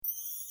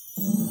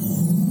Hi,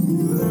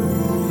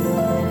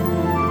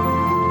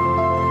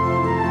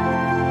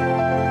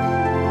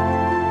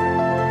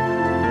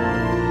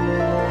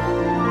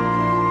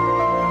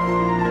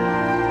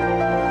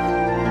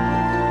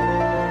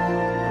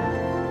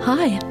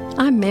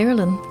 I'm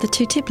Marilyn, the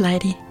Two-Tip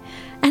Lady,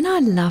 and I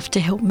love to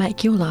help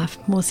make your life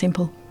more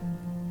simple.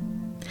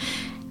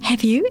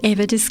 Have you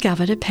ever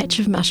discovered a patch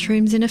of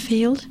mushrooms in a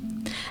field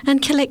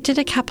and collected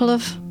a couple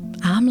of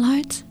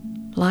armloads,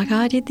 like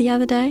I did the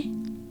other day?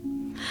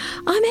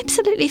 I'm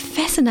absolutely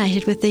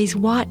fascinated with these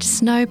white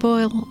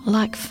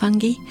snowball-like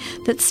fungi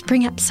that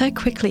spring up so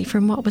quickly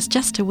from what was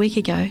just a week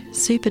ago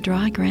super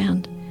dry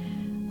ground,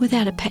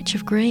 without a patch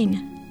of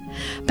green.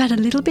 But a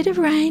little bit of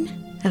rain,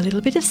 a little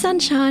bit of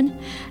sunshine,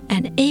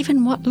 and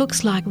even what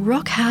looks like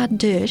rock-hard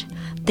dirt,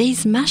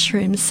 these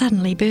mushrooms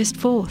suddenly burst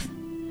forth.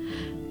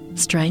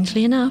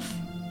 Strangely enough,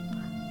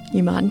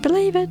 you mightn't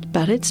believe it,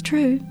 but it's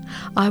true.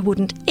 I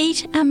wouldn't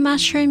eat a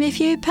mushroom if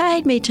you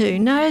paid me to.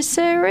 No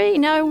siree,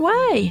 no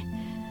way.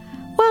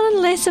 Well,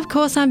 unless, of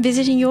course, I'm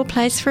visiting your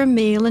place for a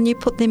meal and you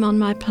put them on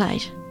my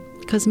plate,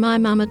 because my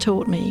mama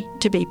taught me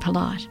to be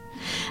polite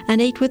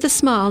and eat with a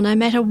smile no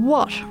matter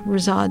what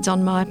resides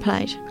on my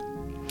plate.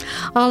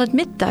 I'll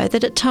admit, though,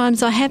 that at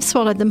times I have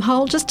swallowed them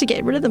whole just to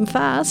get rid of them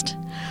fast,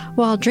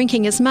 while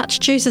drinking as much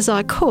juice as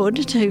I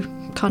could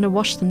to kind of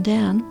wash them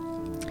down,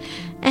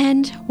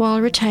 and while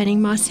retaining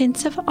my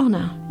sense of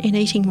honour in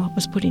eating what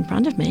was put in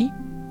front of me.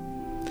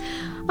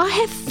 I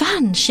have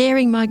fun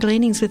sharing my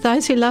gleanings with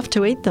those who love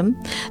to eat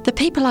them. The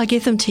people I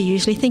give them to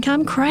usually think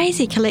I'm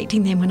crazy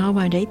collecting them when I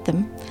won't eat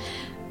them.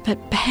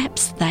 But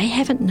perhaps they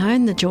haven't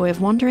known the joy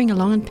of wandering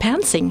along and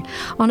pouncing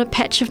on a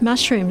patch of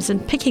mushrooms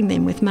and picking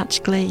them with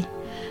much glee.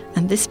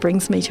 And this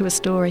brings me to a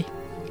story.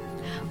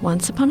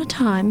 Once upon a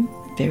time,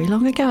 very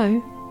long ago,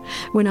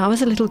 when I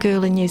was a little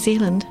girl in New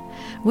Zealand,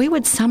 we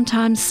would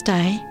sometimes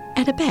stay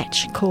at a bach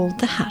called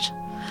the Hut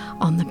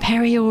on the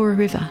Pariora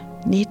River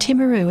near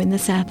Timaru in the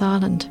South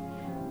Island,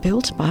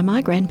 built by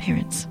my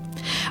grandparents.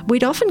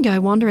 We'd often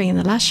go wandering in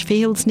the lush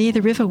fields near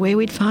the river where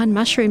we'd find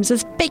mushrooms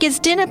as big as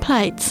dinner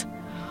plates.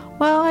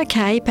 Well,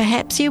 okay,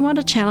 perhaps you want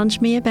to challenge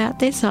me about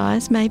their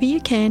size. Maybe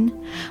you can.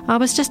 I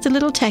was just a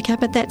little tacker,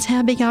 but that's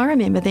how big I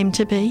remember them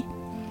to be.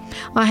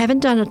 I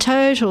haven't done a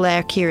total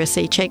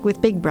accuracy check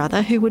with Big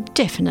Brother, who would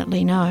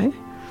definitely know.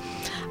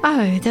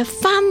 Oh, the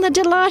fun, the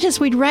delight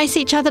as we'd race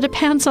each other to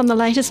pounce on the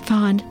latest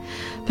find.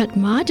 But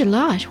my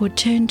delight would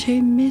turn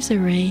to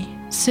misery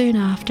soon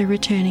after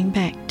returning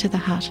back to the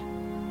hut.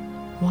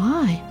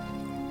 Why?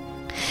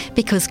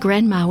 Because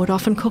Grandma would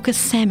often cook us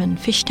salmon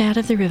fished out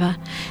of the river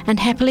and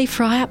happily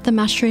fry up the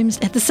mushrooms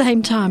at the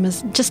same time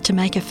as just to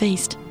make a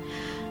feast.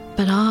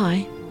 But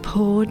I,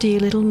 poor dear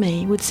little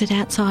me, would sit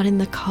outside in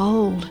the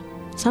cold,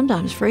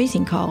 sometimes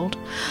freezing cold,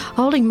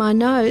 holding my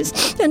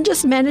nose and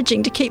just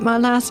managing to keep my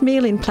last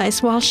meal in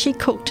place while she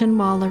cooked and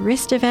while the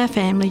rest of our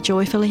family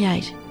joyfully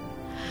ate.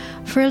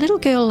 For a little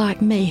girl like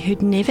me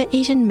who'd never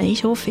eaten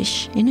meat or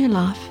fish in her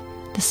life,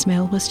 the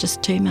smell was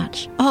just too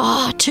much.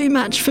 Oh, too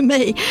much for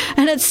me,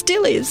 and it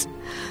still is.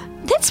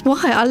 That's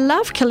why I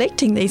love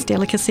collecting these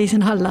delicacies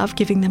and I love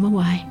giving them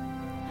away.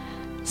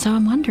 So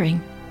I'm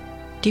wondering,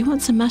 do you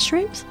want some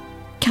mushrooms?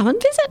 Come and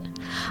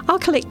visit. I'll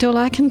collect all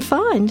I can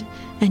find,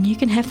 and you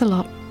can have the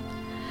lot.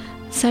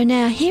 So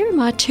now here are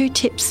my 2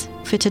 tips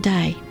for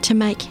today to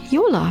make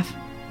your life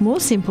more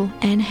simple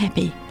and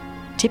happy.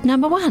 Tip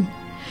number 1,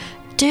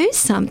 do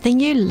something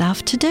you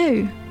love to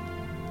do.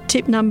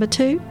 Tip number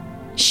 2,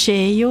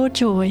 share your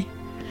joy.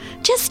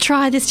 Just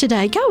try this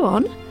today. Go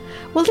on.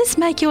 Will this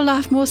make your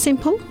life more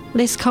simple,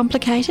 less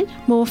complicated,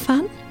 more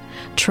fun?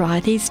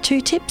 Try these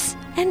 2 tips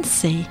and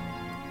see.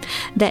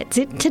 That's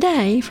it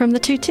today from the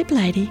Two-Tip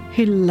Lady,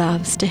 who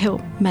loves to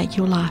help make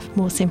your life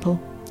more simple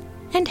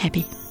and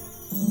happy.